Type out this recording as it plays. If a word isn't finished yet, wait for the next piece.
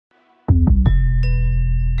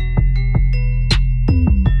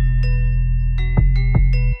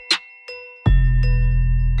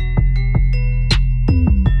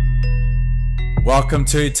Welcome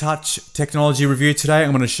to Touch Technology Review. Today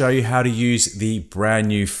I'm going to show you how to use the brand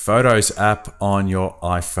new Photos app on your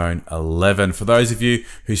iPhone 11. For those of you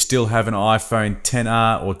who still have an iPhone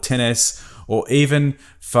XR or XS or even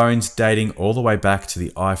phones dating all the way back to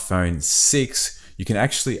the iPhone 6, you can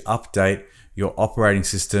actually update your operating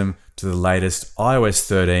system to the latest iOS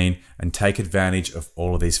 13 and take advantage of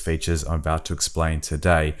all of these features I'm about to explain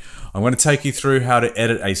today. I'm going to take you through how to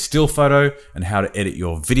edit a still photo and how to edit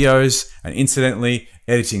your videos. And incidentally,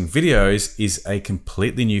 editing videos is a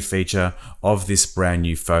completely new feature of this brand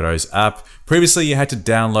new Photos app. Previously, you had to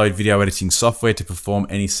download video editing software to perform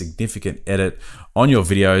any significant edit on your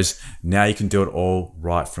videos. Now you can do it all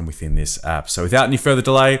right from within this app. So without any further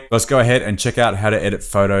delay, let's go ahead and check out how to edit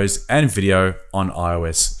photos and video on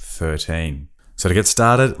iOS 13. So to get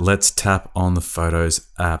started, let's tap on the Photos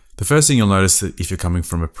app. The first thing you'll notice that if you're coming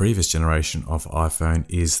from a previous generation of iPhone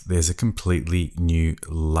is there's a completely new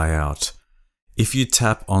layout. If you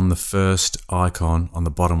tap on the first icon on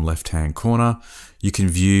the bottom left-hand corner, you can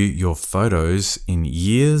view your photos in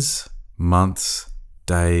years, months,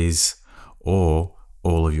 days, or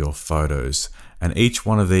all of your photos. And each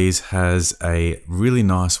one of these has a really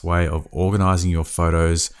nice way of organizing your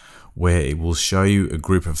photos where it will show you a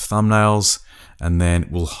group of thumbnails and then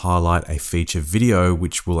will highlight a featured video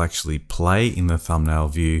which will actually play in the thumbnail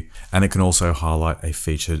view, and it can also highlight a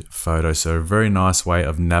featured photo. So a very nice way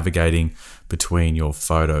of navigating between your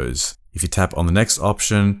photos. If you tap on the next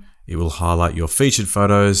option, it will highlight your featured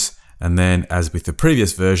photos, and then as with the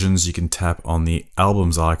previous versions, you can tap on the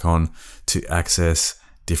albums icon to access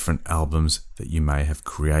different albums that you may have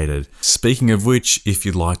created. Speaking of which, if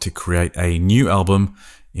you'd like to create a new album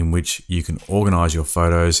in which you can organize your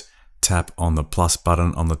photos, tap on the plus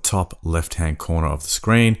button on the top left-hand corner of the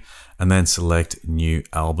screen and then select New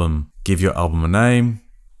Album. Give your album a name.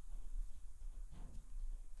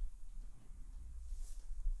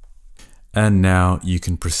 And now you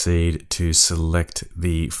can proceed to select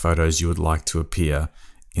the photos you would like to appear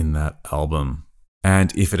in that album.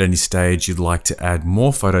 And if at any stage you'd like to add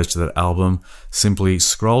more photos to that album, simply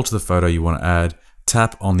scroll to the photo you want to add,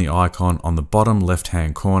 tap on the icon on the bottom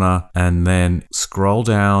left-hand corner, and then scroll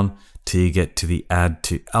down till you get to the Add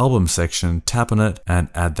to Album section, tap on it, and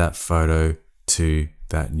add that photo to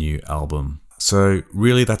that new album. So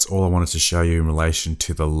really that's all I wanted to show you in relation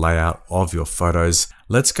to the layout of your photos.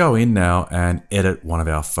 Let's go in now and edit one of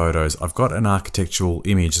our photos. I've got an architectural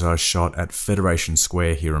image that I shot at Federation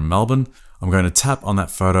Square here in Melbourne. I'm going to tap on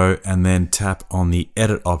that photo and then tap on the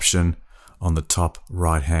edit option on the top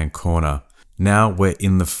right-hand corner. Now we're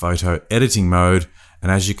in the photo editing mode,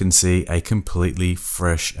 and as you can see, a completely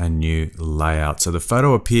fresh and new layout. So the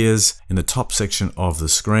photo appears in the top section of the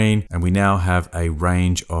screen, and we now have a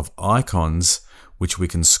range of icons which we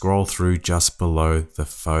can scroll through just below the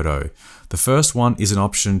photo. The first one is an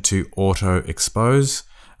option to auto expose,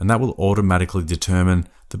 and that will automatically determine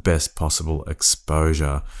the best possible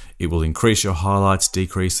exposure. It will increase your highlights,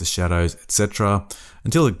 decrease the shadows, etc.,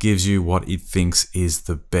 until it gives you what it thinks is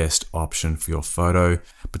the best option for your photo.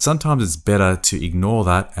 But sometimes it's better to ignore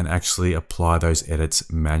that and actually apply those edits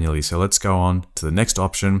manually. So let's go on to the next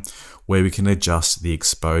option where we can adjust the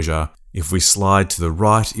exposure. If we slide to the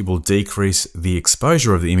right, it will decrease the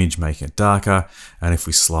exposure of the image, making it darker. And if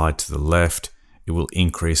we slide to the left, it will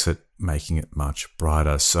increase it, making it much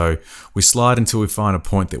brighter. So we slide until we find a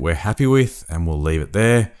point that we're happy with, and we'll leave it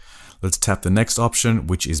there. Let's tap the next option,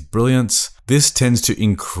 which is brilliance. This tends to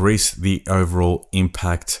increase the overall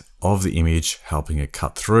impact of the image, helping it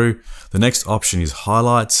cut through. The next option is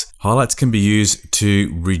highlights. Highlights can be used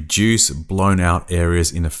to reduce blown out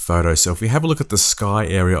areas in a photo. So if we have a look at the sky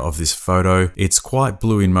area of this photo, it's quite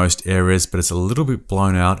blue in most areas, but it's a little bit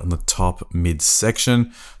blown out on the top mid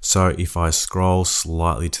section. So if I scroll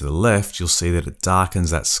slightly to the left, you'll see that it darkens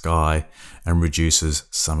that sky and reduces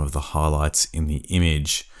some of the highlights in the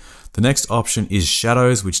image. The next option is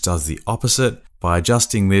shadows, which does the opposite. By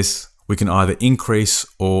adjusting this, we can either increase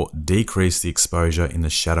or decrease the exposure in the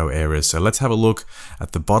shadow areas. So let's have a look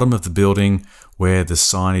at the bottom of the building where the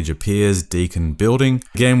signage appears, Deacon Building.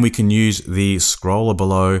 Again, we can use the scroller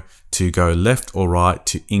below to go left or right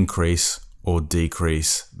to increase or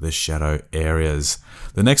decrease the shadow areas.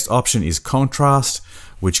 The next option is contrast,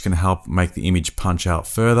 which can help make the image punch out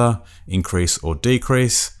further, increase or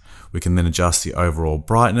decrease. We can then adjust the overall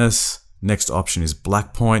brightness. Next option is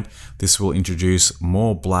black point. This will introduce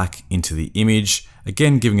more black into the image,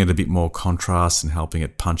 again giving it a bit more contrast and helping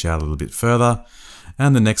it punch out a little bit further.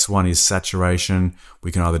 And the next one is saturation.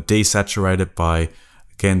 We can either desaturate it by,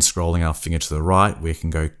 again, scrolling our finger to the right. We can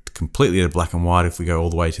go completely to black and white if we go all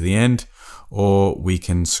the way to the end, or we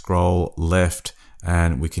can scroll left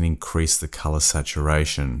and we can increase the color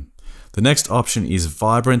saturation. The next option is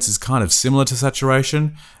vibrance. It's kind of similar to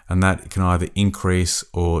saturation, and that can either increase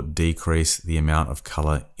or decrease the amount of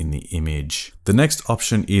color in the image. The next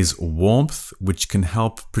option is warmth, which can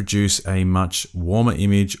help produce a much warmer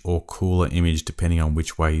image or cooler image depending on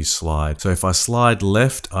which way you slide. So if I slide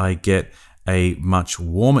left, I get a much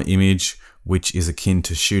warmer image, which is akin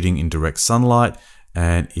to shooting in direct sunlight.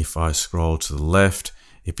 And if I scroll to the left,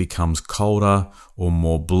 it becomes colder or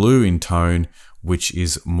more blue in tone, which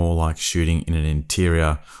is more like shooting in an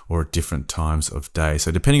interior or at different times of day. So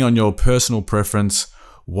depending on your personal preference,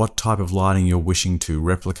 what type of lighting you're wishing to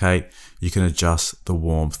replicate, you can adjust the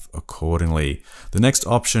warmth accordingly. The next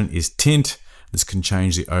option is tint. This can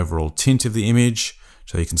change the overall tint of the image.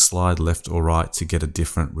 So you can slide left or right to get a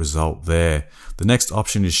different result there. The next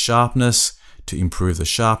option is sharpness, to improve the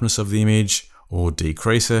sharpness of the image or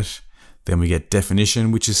decrease it. Then we get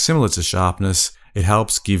definition, which is similar to sharpness. It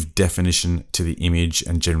helps give definition to the image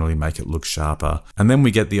and generally make it look sharper. And then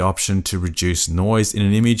we get the option to reduce noise in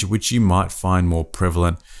an image, which you might find more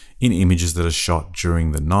prevalent in images that are shot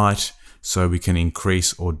during the night. So we can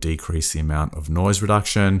increase or decrease the amount of noise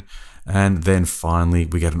reduction. And then finally,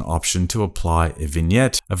 we get an option to apply a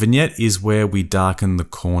vignette. A vignette is where we darken the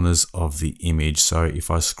corners of the image. So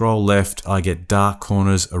if I scroll left, I get dark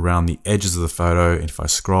corners around the edges of the photo. And if I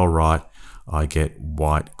scroll right, I get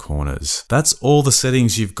white corners. That's all the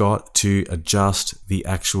settings you've got to adjust the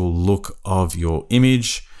actual look of your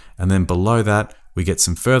image. And then below that, we get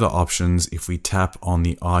some further options if we tap on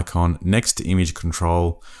the icon next to image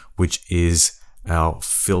control, which is our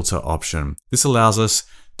filter option. This allows us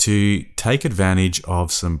to take advantage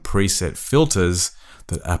of some preset filters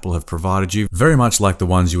that Apple have provided you, very much like the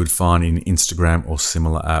ones you would find in Instagram or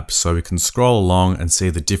similar apps. So we can scroll along and see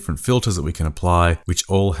the different filters that we can apply, which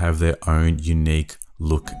all have their own unique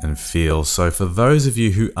look and feel. So for those of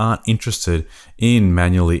you who aren't interested in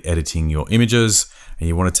manually editing your images and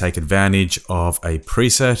you want to take advantage of a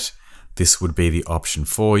preset, this would be the option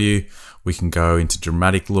for you. We can go into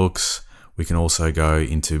dramatic looks. We can also go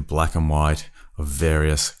into black and white of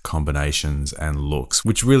various combinations and looks,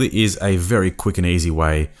 which really is a very quick and easy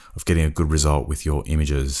way of getting a good result with your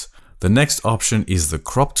images. The next option is the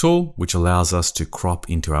crop tool, which allows us to crop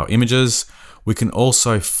into our images. We can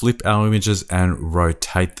also flip our images and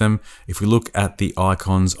rotate them. If we look at the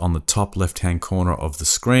icons on the top left-hand corner of the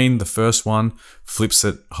screen, the first one flips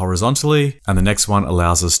it horizontally, and the next one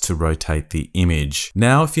allows us to rotate the image.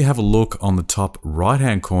 Now, if you have a look on the top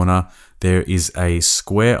right-hand corner, there is a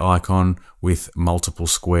square icon with multiple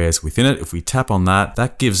squares within it. If we tap on that,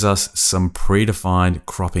 that gives us some predefined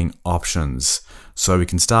cropping options. So we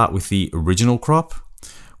can start with the original crop.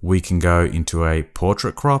 We can go into a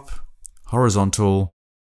portrait crop, horizontal.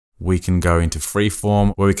 We can go into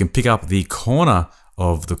freeform, where we can pick up the corner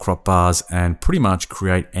of the crop bars and pretty much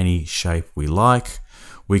create any shape we like.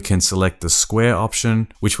 We can select the square option,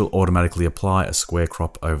 which will automatically apply a square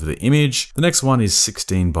crop over the image. The next one is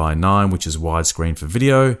 16:9, which is widescreen for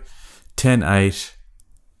video, 10:8,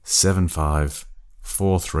 7:5,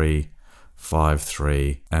 4:3,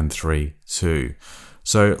 5:3, and 3:2.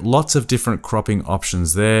 So lots of different cropping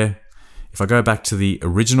options there. If I go back to the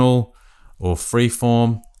original or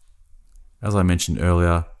freeform, as I mentioned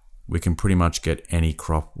earlier, we can pretty much get any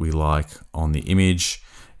crop we like on the image.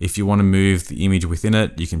 If you want to move the image within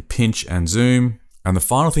it, you can pinch and zoom. And the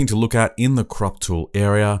final thing to look at in the crop tool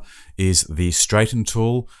area is the straighten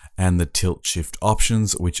tool and the tilt shift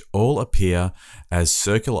options, which all appear as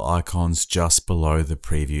circular icons just below the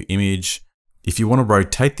preview image. If you want to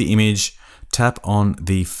rotate the image, tap on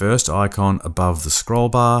the first icon above the scroll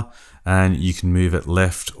bar and you can move it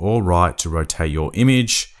left or right to rotate your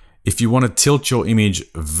image. If you want to tilt your image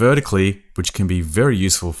vertically, which can be very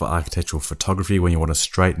useful for architectural photography when you want to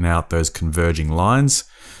straighten out those converging lines,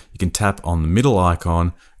 you can tap on the middle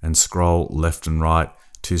icon and scroll left and right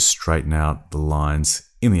to straighten out the lines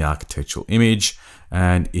in the architectural image.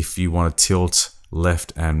 And if you want to tilt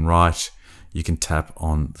left and right, you can tap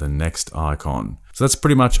on the next icon. So that's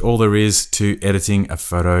pretty much all there is to editing a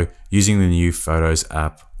photo using the new Photos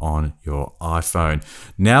app on your iPhone.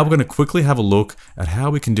 Now we're going to quickly have a look at how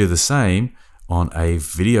we can do the same on a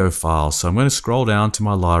video file. So I'm going to scroll down to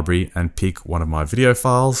my library and pick one of my video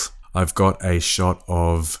files. I've got a shot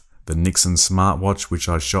of the Nixon smartwatch, which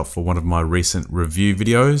I shot for one of my recent review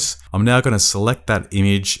videos. I'm now going to select that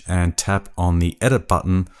image and tap on the edit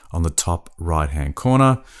button on the top right-hand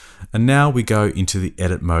corner. And now we go into the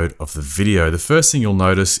edit mode of the video. The first thing you'll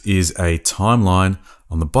notice is a timeline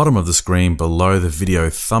on the bottom of the screen below the video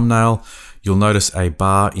thumbnail. you'll notice a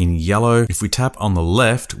bar in yellow. If we tap on the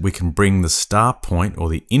left, we can bring the start point or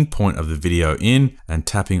the in point of the video in, and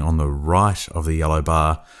tapping on the right of the yellow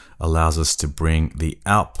bar allows us to bring the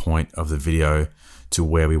out point of the video to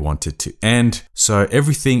where we want it to end. So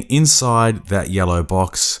everything inside that yellow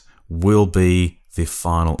box will be the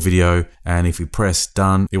final video. And if we press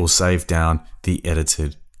done, it will save down the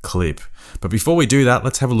edited clip. But before we do that,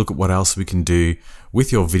 let's have a look at what else we can do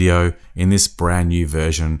with your video in this brand new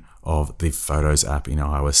version of the Photos app in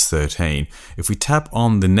iOS 13. If we tap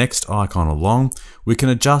on the next icon along, we can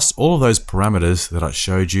adjust all of those parameters that I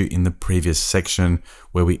showed you in the previous section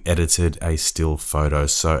where we edited a still photo.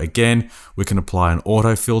 So again, we can apply an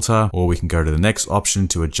auto filter, or we can go to the next option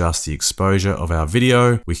to adjust the exposure of our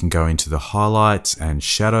video. We can go into the highlights and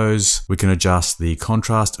shadows. We can adjust the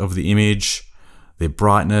contrast of the image, the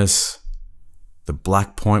brightness, the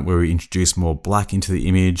black point where we introduce more black into the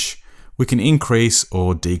image. We can increase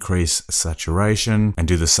or decrease saturation and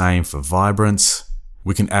do the same for vibrance.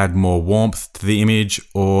 We can add more warmth to the image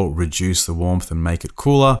or reduce the warmth and make it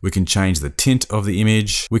cooler. We can change the tint of the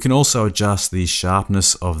image. We can also adjust the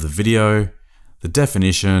sharpness of the video, the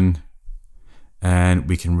definition, and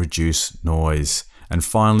we can reduce noise. And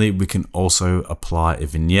finally, we can also apply a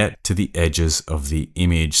vignette to the edges of the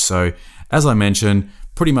image. So as I mentioned,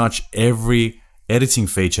 pretty much every editing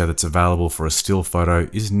feature that's available for a still photo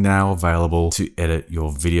is now available to edit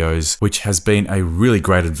your videos, which has been a really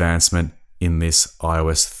great advancement in this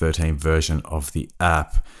iOS 13 version of the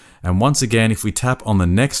app. And once again, if we tap on the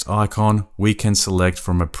next icon, we can select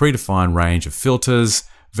from a predefined range of filters,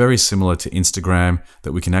 very similar to Instagram,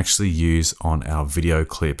 that we can actually use on our video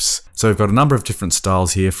clips. So we've got a number of different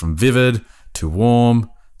styles here, from vivid to warm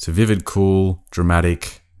to vivid cool,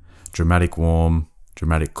 dramatic, dramatic warm,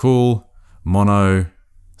 dramatic cool, mono,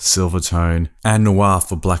 silver tone, and noir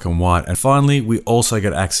for black and white. And finally, we also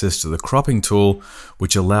get access to the cropping tool,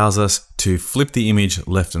 which allows us to flip the image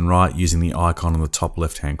left and right using the icon on the top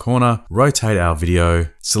left-hand corner, rotate our video,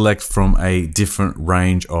 select from a different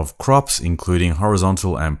range of crops, including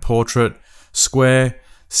horizontal and portrait, square,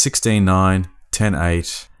 16:9,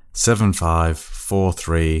 10:8, 7:5,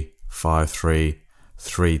 4:3, 5:3,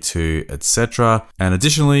 3:2, etc. And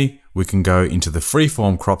additionally, we can go into the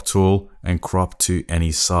freeform crop tool and crop to any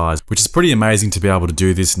size, which is pretty amazing to be able to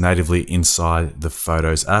do this natively inside the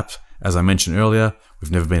Photos app. As I mentioned earlier,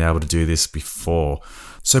 we've never been able to do this before.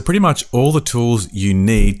 So pretty much all the tools you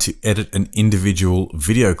need to edit an individual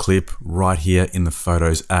video clip right here in the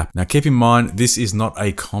Photos app. Now keep in mind, this is not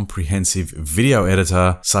a comprehensive video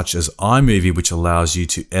editor such as iMovie, which allows you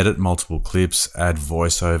to edit multiple clips, add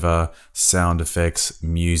voiceover, sound effects,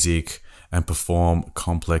 music, and perform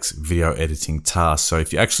complex video editing tasks. So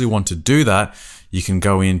if you actually want to do that, you can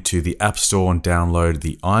go into the App Store and download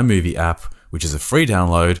the iMovie app, which is a free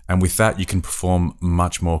download. And with that, you can perform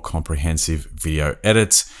much more comprehensive video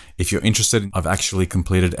edits. If you're interested, I've actually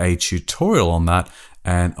completed a tutorial on that,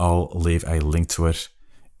 and I'll leave a link to it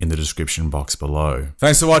in the description box below.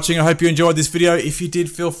 Thanks for watching. I hope you enjoyed this video. If you did,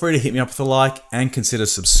 feel free to hit me up with a like and consider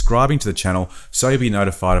subscribing to the channel so you'll be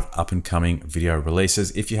notified of up and coming video releases.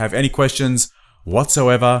 If you have any questions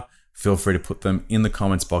whatsoever, feel free to put them in the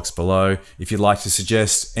comments box below. If you'd like to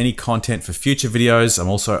suggest any content for future videos, I'm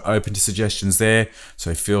also open to suggestions there,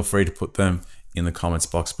 so feel free to put them in the comments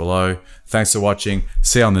box below. Thanks for watching.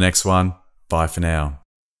 See you on the next one. Bye for now.